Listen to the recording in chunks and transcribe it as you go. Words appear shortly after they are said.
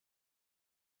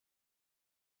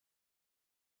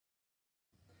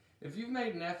If you've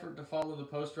made an effort to follow the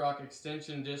Post Rock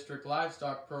Extension District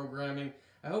livestock programming,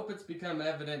 I hope it's become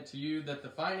evident to you that the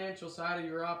financial side of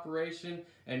your operation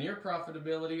and your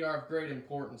profitability are of great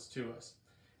importance to us.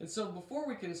 And so before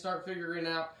we can start figuring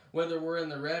out whether we're in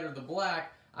the red or the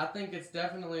black, I think it's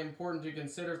definitely important to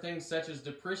consider things such as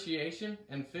depreciation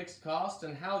and fixed cost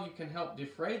and how you can help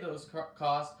defray those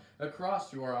costs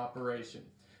across your operation.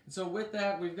 So with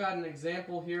that, we've got an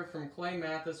example here from Clay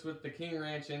Mathis with the King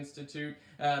Ranch Institute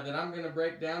that I'm going to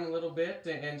break down a little bit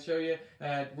and show you.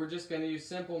 We're just going to use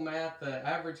simple math. The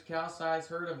average cow size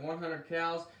herd of 100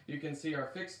 cows, you can see our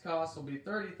fixed costs will be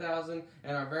 $30,000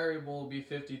 and our variable will be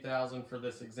 $50,000 for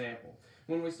this example.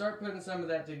 When we start putting some of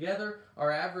that together,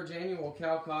 our average annual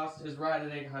cow cost is right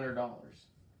at $800.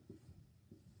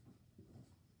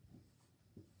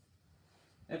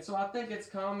 And so I think it's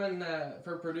common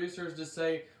for producers to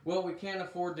say, well, we can't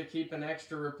afford to keep an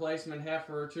extra replacement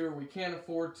heifer or two, or we can't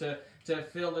afford to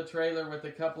fill the trailer with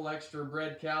a couple extra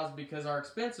bred cows because our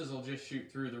expenses will just shoot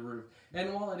through the roof.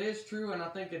 And while it is true, and I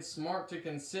think it's smart to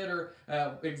consider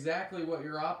exactly what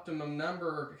your optimum number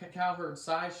or cow herd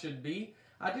size should be,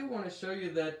 I do want to show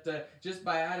you that just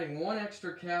by adding one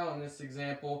extra cow in this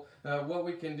example, what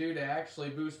we can do to actually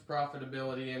boost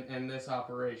profitability in this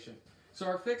operation. So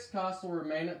our fixed costs will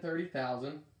remain at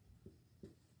 $30,000,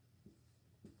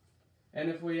 and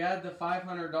if we add the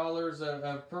 $500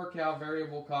 of per cow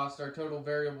variable cost, our total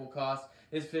variable cost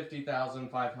is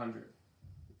 $50,500.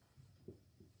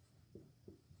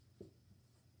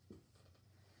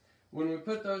 When we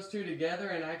put those two together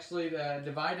and actually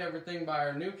divide everything by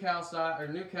our new cow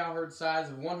herd size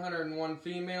of 101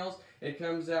 females, it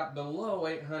comes out below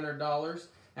 $800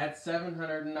 at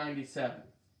 $797.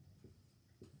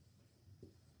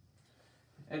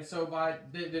 And so by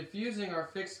diffusing our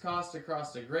fixed cost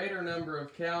across a greater number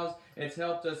of cows, it's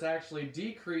helped us actually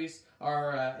decrease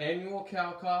our annual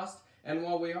cow cost. And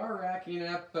while we are racking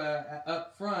up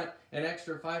front an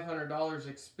extra $500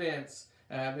 expense,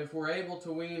 if we're able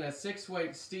to wean a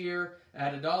 6-weight steer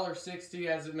at $1.60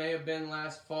 as it may have been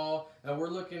last fall, we're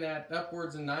looking at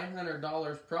upwards of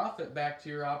 $900 profit back to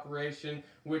your operation,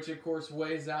 which of course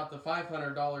weighs out the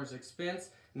 $500 expense.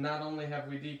 Not only have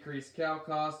we decreased cow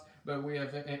costs, but we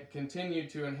have continued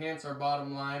to enhance our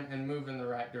bottom line and move in the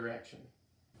right direction.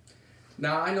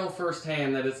 Now, I know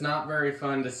firsthand that it's not very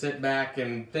fun to sit back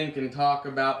and think and talk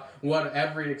about what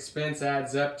every expense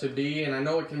adds up to be, and I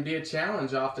know it can be a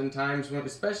challenge oftentimes,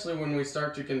 especially when we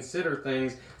start to consider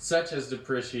things such as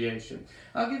depreciation.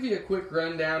 I'll give you a quick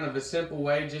rundown of a simple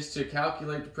way just to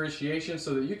calculate depreciation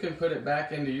so that you can put it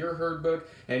back into your herd book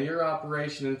and your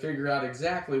operation and figure out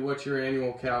exactly what your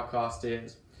annual cow cost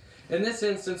is. In this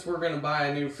instance, we're going to buy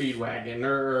a new feed wagon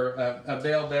or a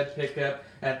bale bed pickup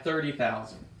at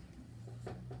 $30,000.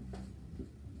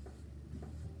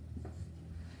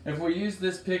 If we use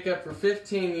this pickup for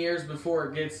 15 years before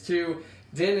it gets too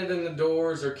dented in the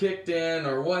doors or kicked in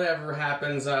or whatever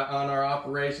happens on our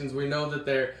operations, we know that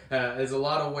there is a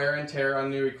lot of wear and tear on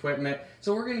new equipment.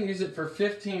 So we're going to use it for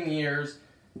 15 years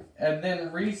and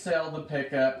then resell the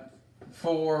pickup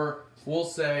for, we'll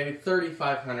say,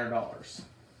 $3,500.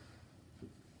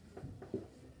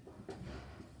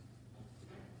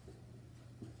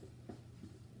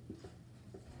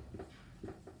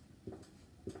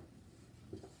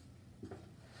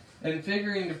 And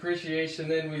figuring depreciation,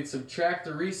 then we'd subtract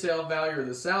the resale value or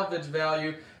the salvage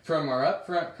value from our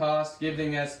upfront cost,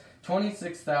 giving us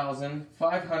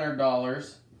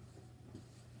 $26,500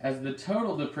 as the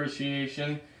total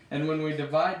depreciation. And when we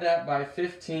divide that by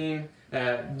 15,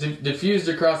 diffused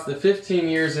across the 15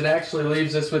 years, it actually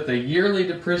leaves us with a yearly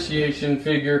depreciation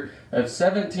figure of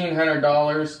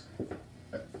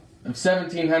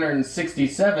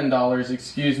 $1,767,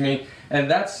 excuse me.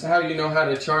 And that's how you know how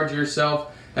to charge yourself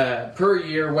per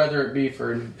year, whether it be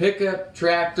for a new pickup,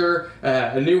 tractor,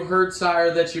 a new herd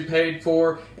sire that you paid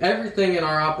for. Everything in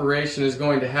our operation is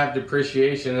going to have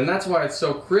depreciation, and that's why it's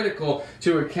so critical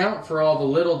to account for all the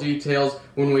little details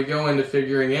when we go into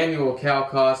figuring annual cow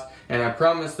cost, and I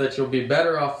promise that you'll be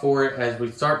better off for it as we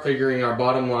start figuring our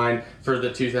bottom line for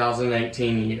the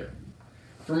 2018 year.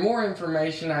 For more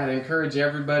information, I'd encourage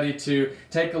everybody to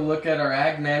take a look at our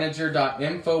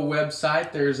agmanager.info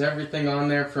website. There's everything on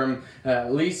there from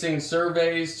leasing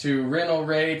surveys to rental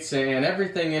rates and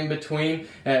everything in between.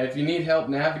 If you need help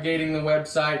navigating the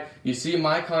website, you see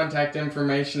my contact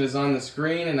information is on the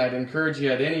screen, and I'd encourage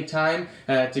you at any time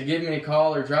to give me a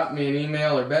call or drop me an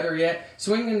email, or better yet,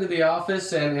 swing into the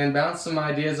office and bounce some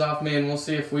ideas off me, and we'll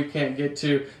see if we can't get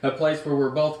to a place where we're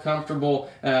both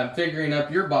comfortable figuring up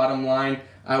your bottom line.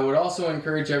 I would also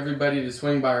encourage everybody to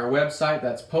swing by our website.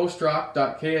 That's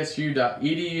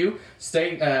postrock.ksu.edu.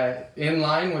 Stay in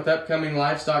line with upcoming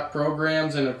livestock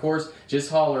programs, and of course,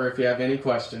 just holler if you have any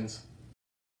questions.